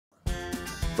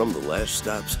From the Last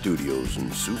Stop Studios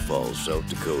in Sioux Falls, South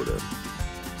Dakota.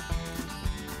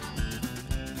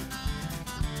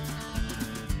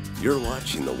 You're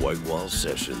watching the White Wall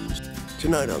Sessions.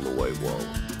 Tonight on the White Wall,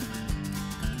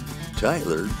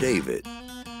 Tyler David,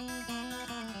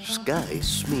 Sky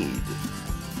Smeed,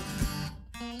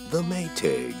 the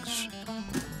Maytags,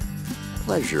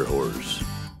 Pleasure Horse,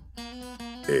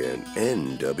 and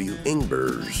N.W.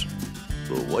 Engbers.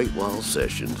 The White Wall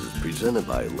Sessions is presented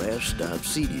by Last Stop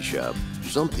CD Shop,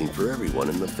 something for everyone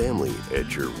in the family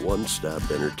at your one-stop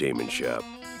entertainment shop.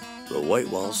 The White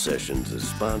Wall Sessions is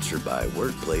sponsored by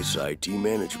Workplace IT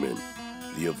Management,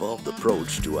 the evolved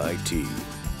approach to IT,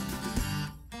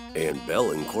 and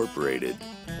Bell Incorporated,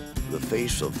 the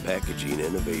face of packaging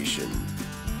innovation.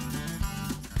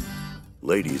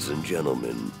 Ladies and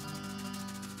gentlemen,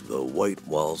 the White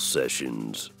Wall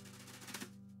Sessions.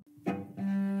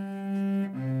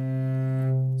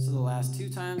 So the last 2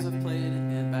 times I've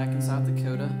played back in South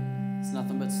Dakota, it's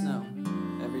nothing but snow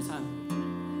every time.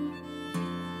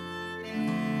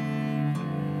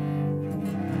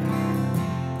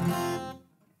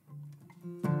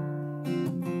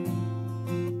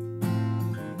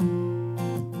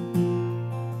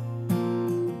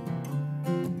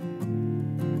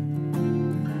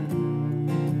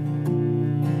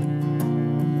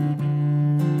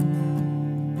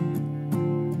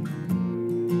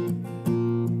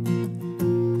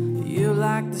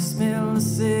 Like the smell of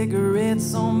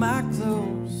cigarettes on my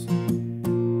clothes.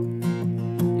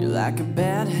 You're like a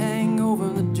bad hangover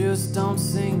that just don't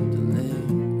seem to let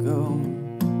go.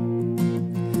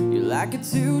 You're like a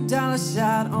 $2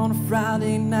 shot on a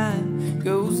Friday night.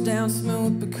 Goes down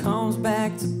smooth but comes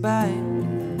back to bite.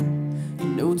 You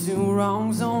know 2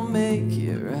 wrongs don't make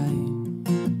it right.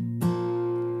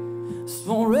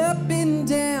 Swore up and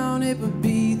down it would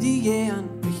be the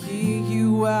end, but here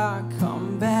you are,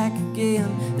 come back again.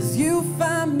 As you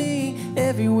find me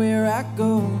everywhere I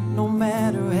go, no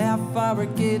matter how far I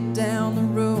get down the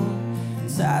road.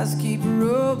 Tires keep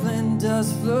rolling,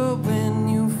 dust flowing,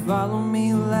 you follow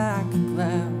me like a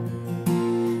cloud.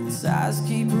 Tires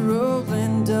keep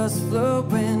rolling, dust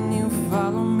flowing, you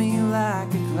follow me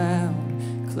like a cloud,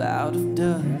 cloud of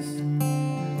dust.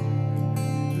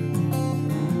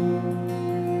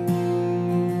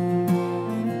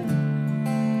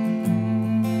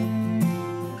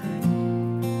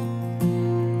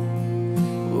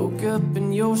 Up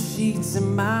in your sheets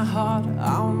and my heart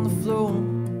on the floor.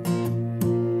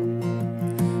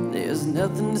 There's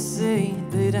nothing to say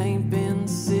that ain't been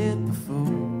said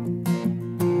before.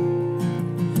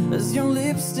 As your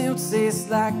lips still taste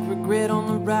like regret on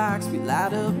the rocks, we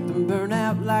light up and burn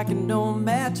out like an old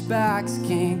matchbox.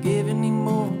 Can't give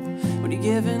anymore when you're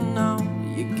giving all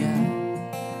you got.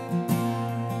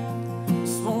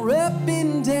 Swore up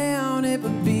and down it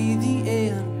would be the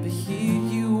end, but here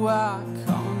you are,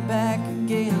 back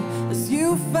again. As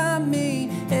you find me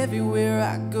everywhere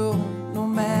I go, no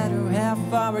matter how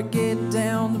far I get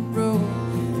down the road.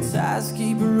 Tires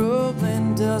keep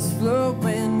rolling, dust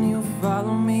flowing, you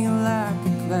follow me like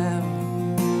a cloud.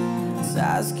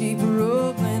 Tires keep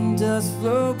rolling, dust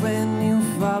flowing, you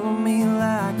follow me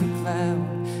like a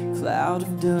cloud, cloud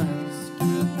of dust.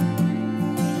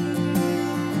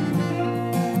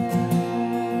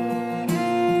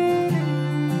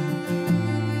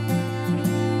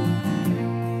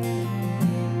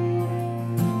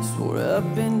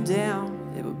 Up and down,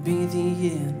 it would be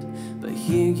the end, but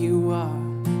here you are,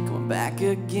 coming back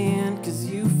again. Cause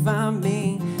you find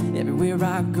me everywhere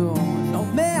I go, no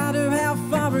matter how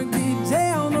far I get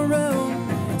down the road.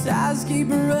 Tires keep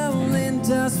rolling,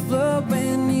 dust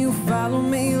flowing, you follow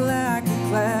me like a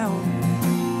cloud.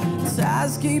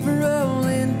 Tires keep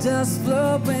rolling, dust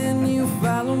flowing, you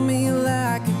follow me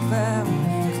like a cloud,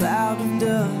 cloud of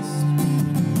dust.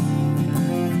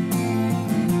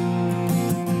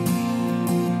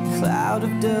 Cloud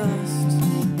of dust.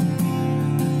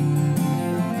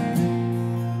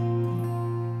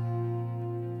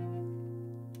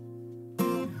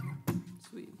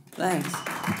 Sweet. Thanks.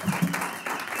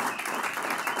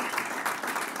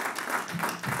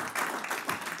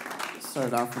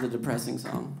 Started off with a depressing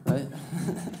song, right?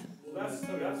 That's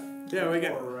yeah, we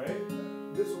get. right?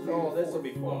 This will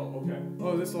be 4. Oh, okay.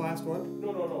 Oh, this is the last one?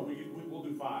 No. We'll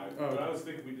do 5. Oh, but okay. I was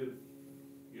thinking we did.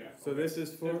 Yeah. So this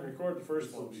is 4? Record the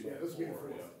first one. Yeah, this will be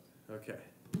 4. Yeah. Okay.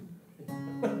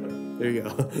 There you go.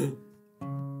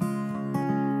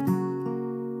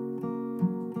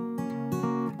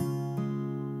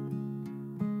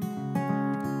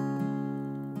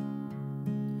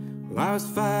 Well, I was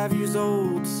 5 years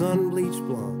old, sun bleached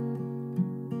blonde,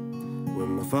 when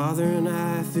my father and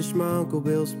I fished my Uncle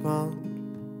Bill's pond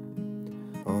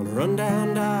on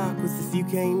rundown dock with a few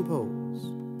cane poles,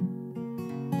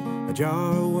 a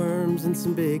jar of worms and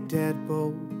some big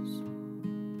tadpoles.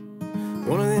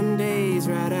 One of them days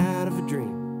right out of a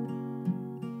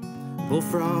dream,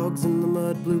 bullfrogs in the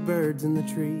mud, bluebirds in the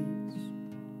trees.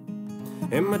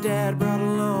 And my dad brought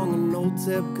along an old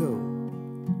Seb coat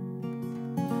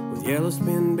with yellow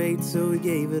spin bait, so he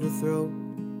gave it a throw.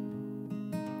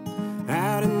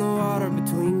 Out in the water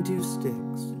between two sticks,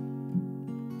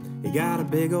 he got a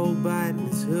big old bite and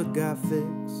his hook got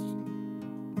fixed.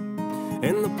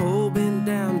 And the pole bent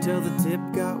down till the tip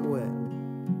got wet.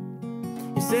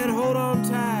 He said, hold on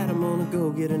tight, I'm gonna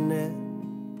go get a net.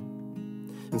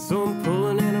 And so I'm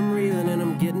pulling and I'm reeling and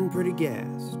I'm getting pretty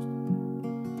gassed,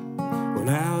 when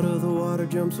out of the water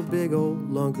jumps a big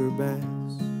old lunker bass.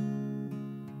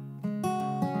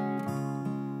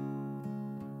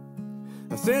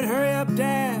 I said, hurry up,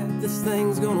 Dad, this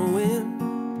thing's gonna win.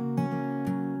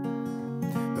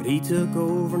 But he took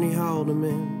over and he hauled him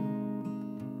in.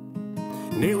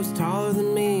 And it was taller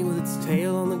than me with its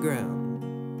tail on the ground.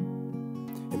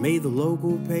 It made the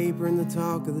local paper and the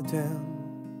talk of the town.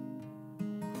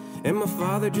 And my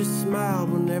father just smiled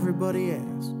when everybody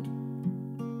asked,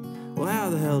 well, how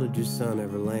the hell did your son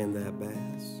ever land that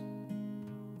bass?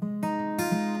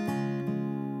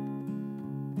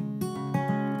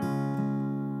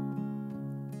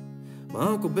 My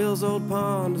Uncle Bill's old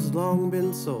pond has long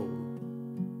been sold.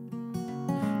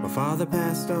 My father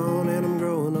passed on and I'm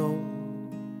growing old.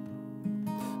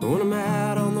 And when I'm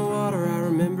out on the water, I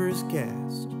remember his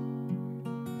cast,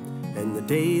 and the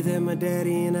day that my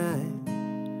daddy and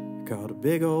I caught a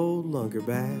big old lunker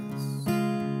bass.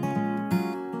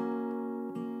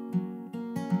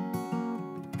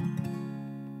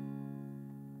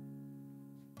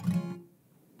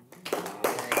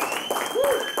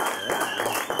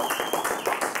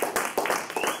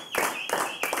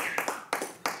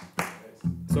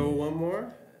 So one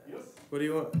more? Yes. What do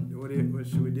you want? What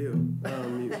should we do?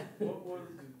 What one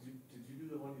did you do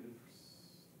the one you did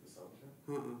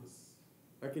for the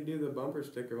soundtrack? I can do the bumper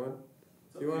sticker one.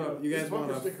 You guys want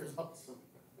to? Sticker's awesome.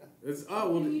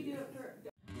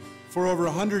 For over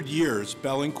 100 years,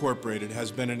 Bell Incorporated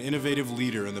has been an innovative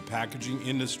leader in the packaging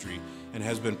industry and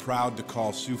has been proud to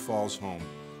call Sioux Falls home.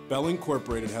 Bell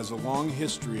Incorporated has a long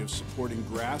history of supporting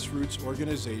grassroots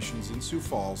organizations in Sioux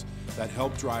Falls that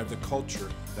help drive the culture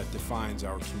that defines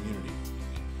our community.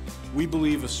 We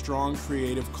believe a strong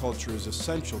creative culture is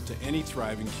essential to any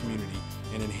thriving community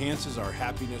and enhances our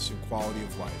happiness and quality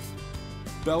of life.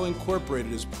 Bell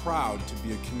Incorporated is proud to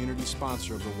be a community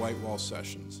sponsor of the White Wall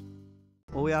Sessions.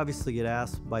 Well, we obviously get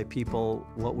asked by people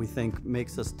what we think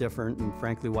makes us different and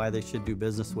frankly why they should do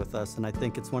business with us. And I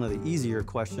think it's one of the easier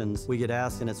questions we get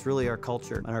asked, and it's really our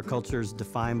culture. And our culture is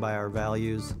defined by our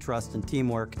values, trust, and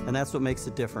teamwork. And that's what makes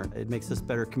it different. It makes us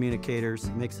better communicators,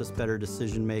 it makes us better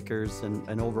decision makers,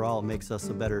 and overall it makes us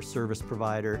a better service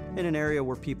provider in an area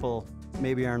where people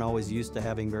maybe aren't always used to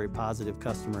having very positive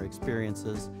customer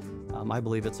experiences. I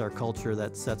believe it's our culture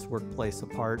that sets workplace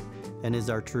apart and is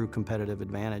our true competitive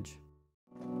advantage.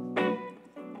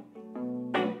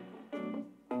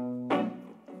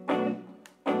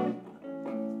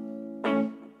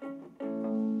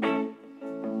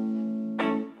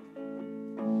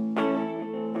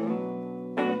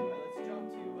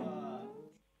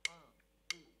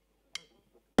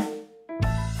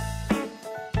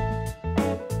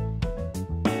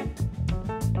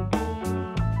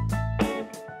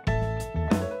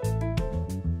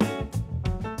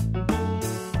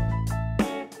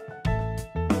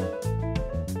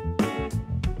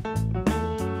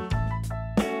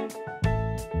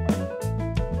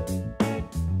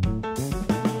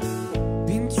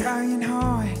 Trying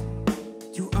hard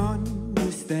to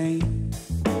understand.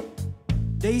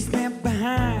 They spent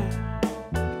behind,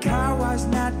 the car was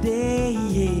not there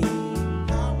yet.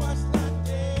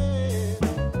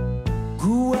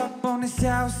 Grew up on the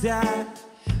south side,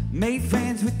 made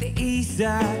friends with the east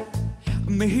side,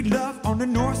 made love on the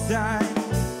north side.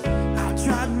 I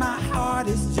tried my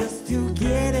hardest just to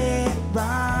get it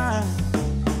right.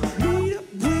 Rita,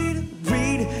 Rita,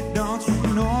 Rita, don't you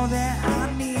know that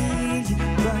I need you?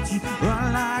 But you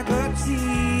run like a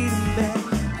cheetah back.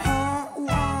 Oh,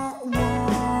 oh, oh.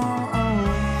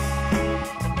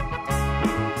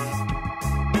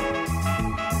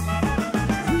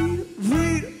 Rita,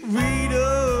 Rita, Rita,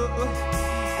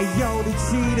 hey, yo, the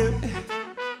cheetah.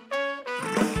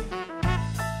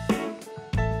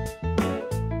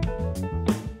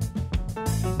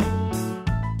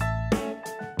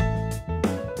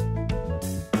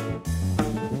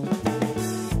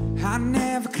 I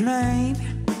never claimed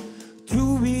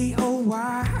to be a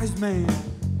wise man,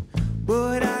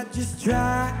 but I just just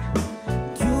try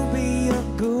to be a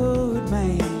good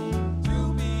man.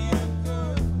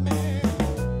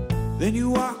 Then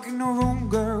you walk in the room,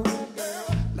 girl,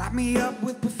 light me up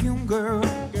with perfume, girl.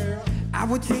 I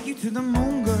would take you to the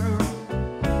moon, girl.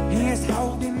 Hands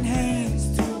holding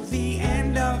hands to the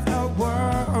end of the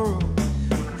world.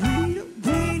 Rita,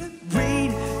 Rita,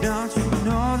 Rita, don't you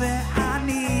know that I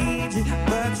need you?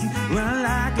 But you run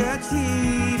like a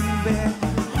cheating bear.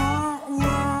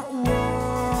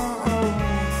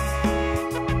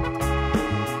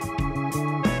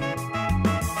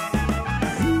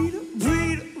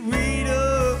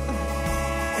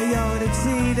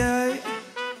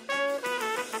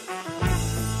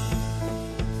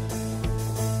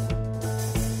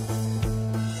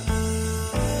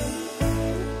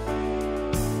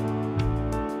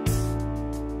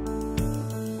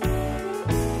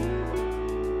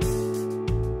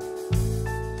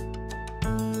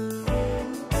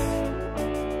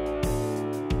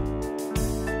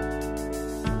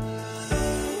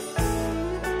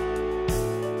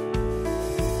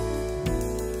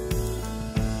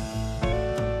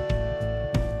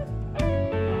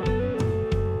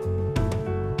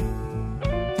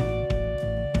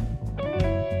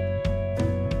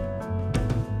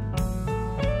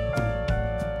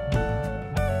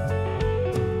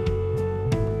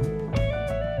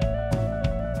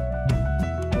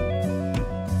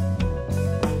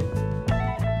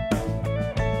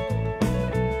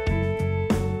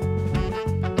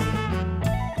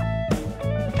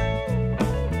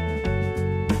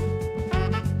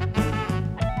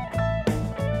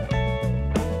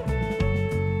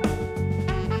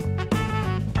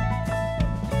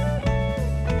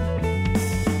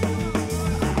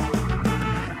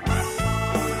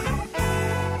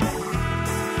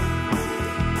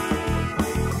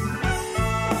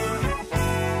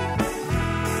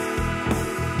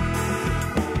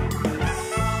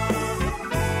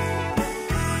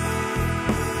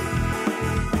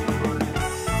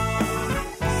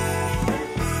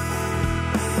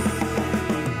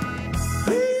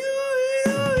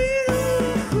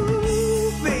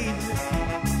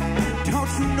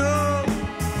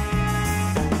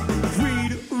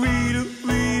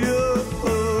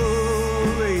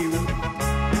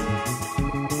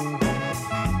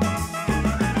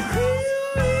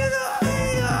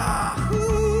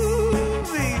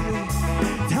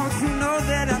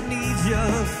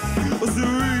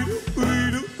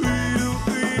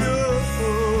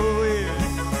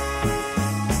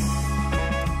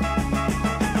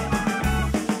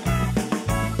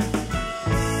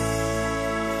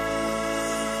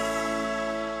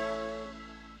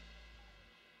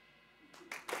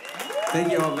 Thank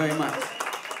you all very much.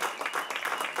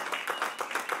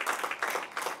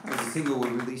 That was a single we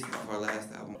released off our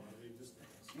last album.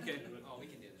 Okay. Oh, we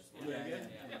can do this. Yeah.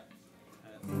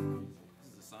 This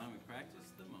is the song we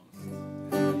practice the most.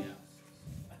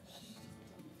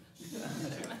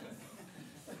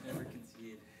 Never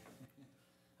concede.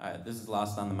 All right, this is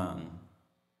Lost on the Mountain.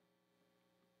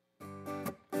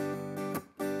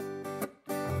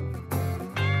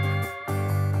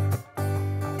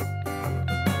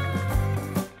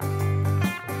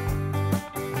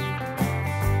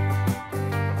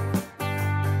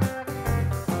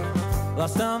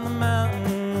 Lost on the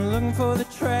mountain, looking for the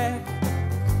track.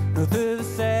 No through the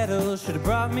saddle, should have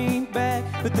brought me back.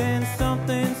 But then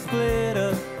something split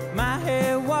up my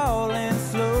hair wall and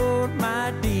slowed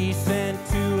my descent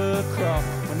to a crawl.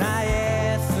 When I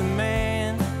asked the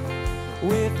man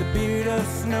with the beard of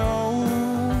snow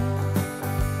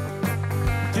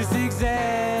just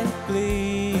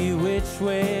exactly which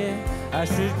way I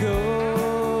should go,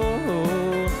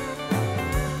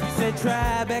 said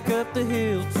try back up the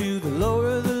hill to the lower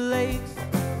of the lakes.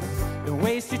 Don't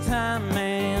waste your time,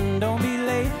 man, don't be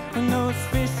late. When those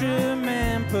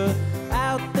fishermen put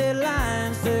out their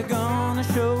lines, they're gonna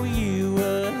show you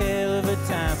a hell of a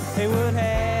time. Hey, what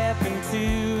happened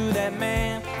to that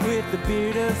man with the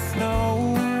beard of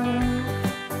snow?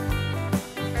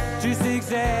 Just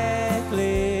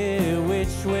exactly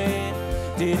which way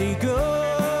did he go?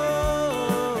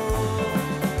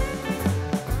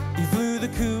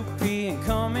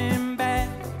 Coming back,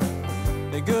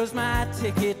 there goes my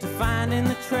ticket to finding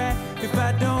the track. If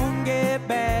I don't get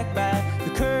back by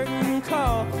the curtain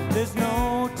call, there's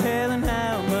no telling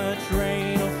how much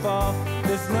rain will fall.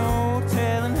 There's no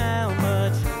telling how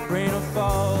much rain will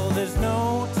fall. There's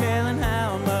no telling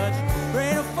how much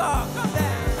rain will fall. Come down.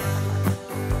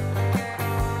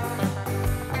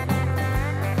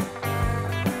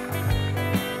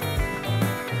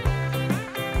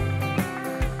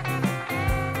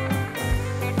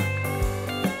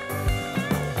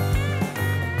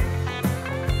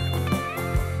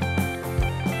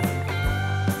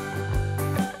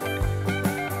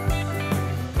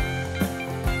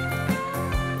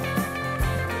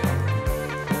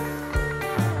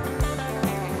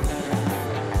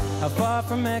 far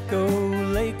from Echo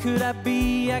Lake could I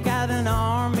be? I got an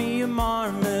army of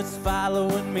marmots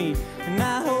following me, and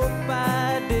I hope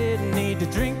I didn't need to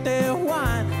drink their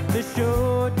wine. They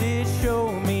sure did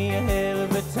show me a hell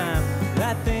of a time. But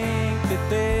I think that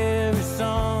there is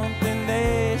something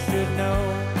they should know,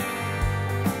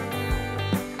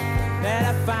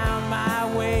 that I found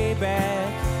my way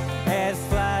back as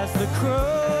flies the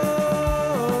crow.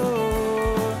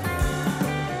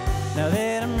 Now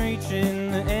that I'm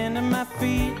reaching the end of my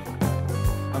feet,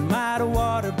 a mite of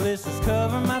water blisters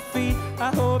cover my feet.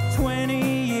 I hope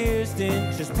 20 years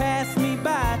didn't just pass me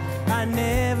by. I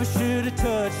never should have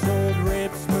touched old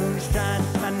Rip's moonshine.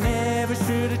 I never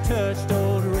should have touched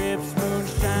old Rip's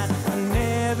moonshine. I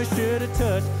never should have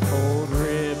touched old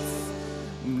Rip's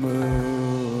moonshine.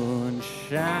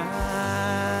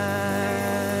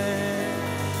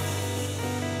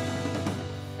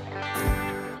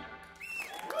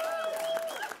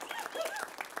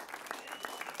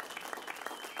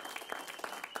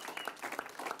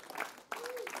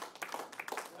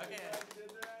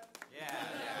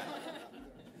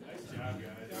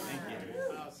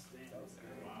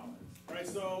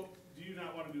 So, do you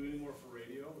not want to do any more for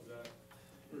radio? Is that,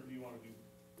 or do you want to do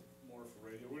more for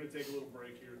radio? We're going to take a little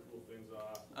break here to cool things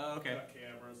off. Oh, okay. We've got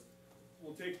cameras.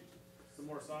 We'll take some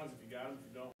more songs if you got them. If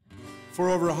you don't. For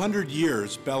over 100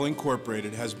 years, Bell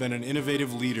Incorporated has been an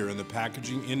innovative leader in the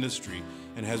packaging industry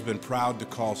and has been proud to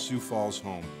call Sioux Falls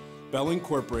home. Bell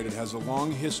Incorporated has a long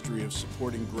history of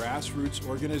supporting grassroots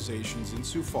organizations in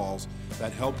Sioux Falls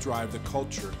that help drive the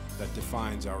culture that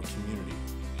defines our community.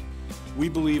 We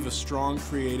believe a strong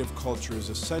creative culture is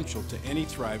essential to any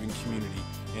thriving community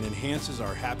and enhances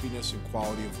our happiness and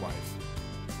quality of life.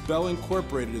 Bell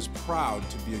Incorporated is proud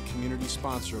to be a community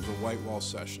sponsor of the White Wall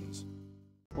Sessions.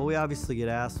 Well, we obviously get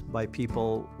asked by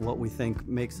people what we think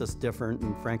makes us different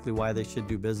and frankly why they should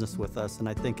do business with us. And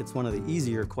I think it's one of the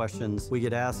easier questions we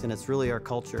get asked, and it's really our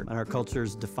culture. And our culture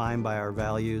is defined by our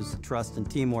values, trust, and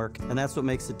teamwork. And that's what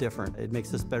makes it different. It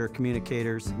makes us better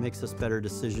communicators, it makes us better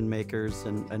decision makers,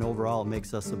 and overall it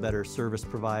makes us a better service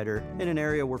provider in an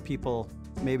area where people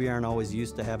maybe aren't always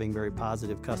used to having very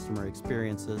positive customer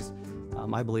experiences.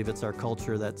 I believe it's our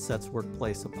culture that sets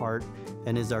workplace apart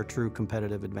and is our true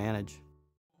competitive advantage.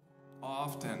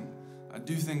 Often, I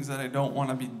do things that I don't want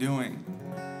to be doing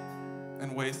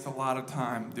and waste a lot of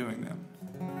time doing them.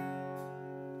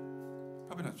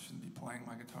 Probably shouldn't be playing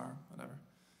my guitar, whatever.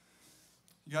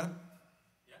 You got it?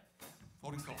 Yeah.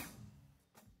 Floating soul.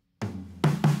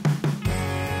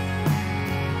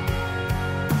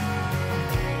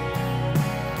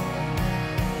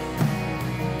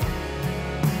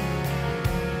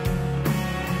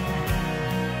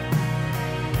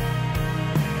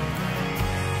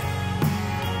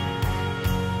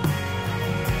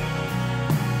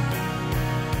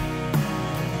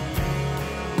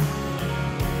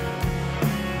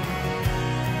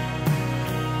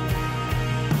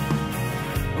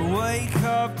 Wake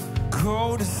up,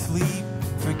 go to sleep,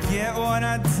 forget what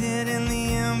I did in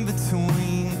the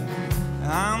in-between.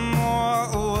 I'm more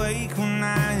awake when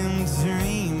I am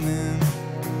dreaming.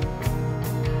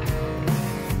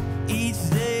 Each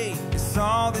day is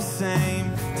all the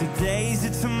same. Today's a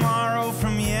tomorrow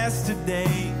from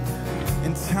yesterday,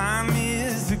 and time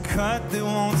is a cut that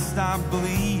won't stop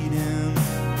bleeding.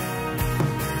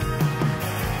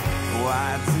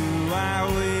 Why do I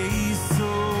waste so?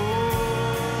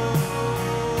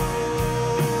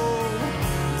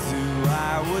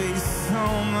 I waste so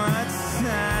much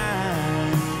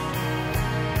time.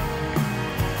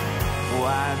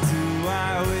 Why do I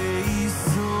waste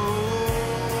so?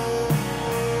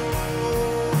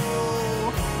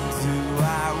 Do I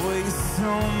waste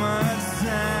so much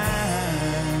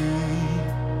time?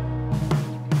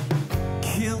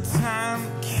 Kill time,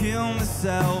 kill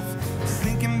myself,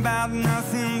 thinking about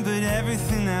nothing but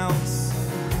everything else.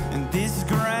 And this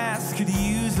grass could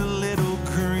use a little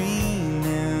greening.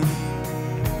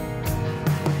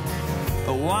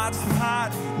 A watch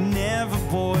pot never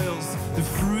boils. The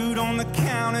fruit on the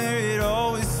counter, it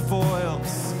always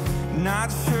spoils.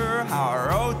 Not sure how I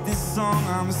wrote this song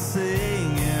I'm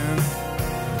singing.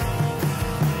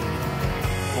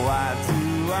 Why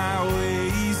do I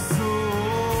waste so?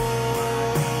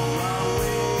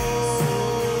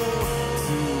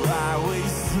 Do I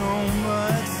waste so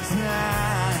much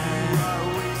time?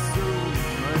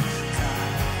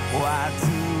 Why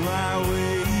do I waste?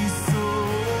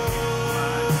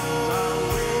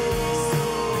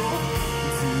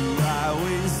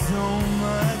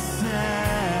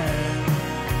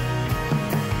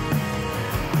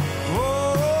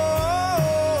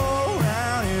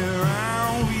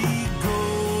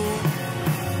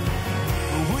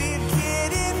 We're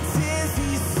getting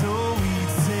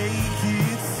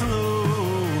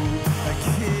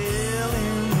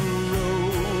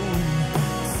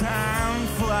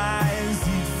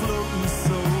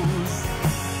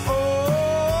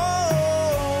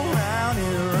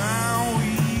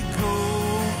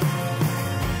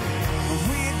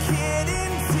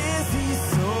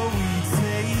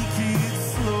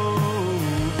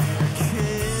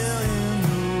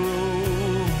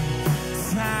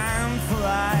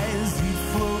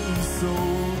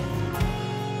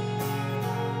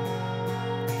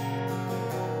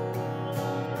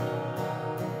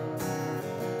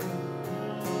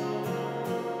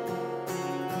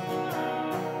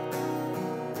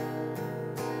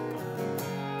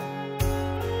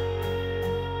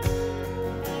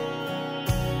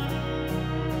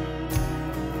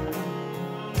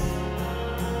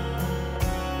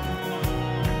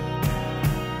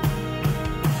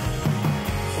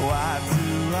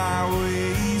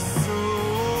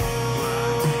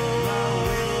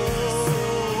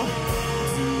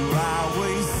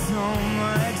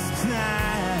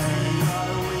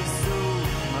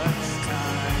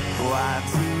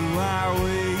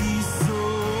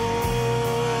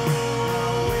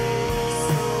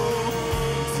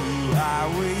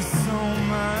waste so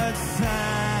much time.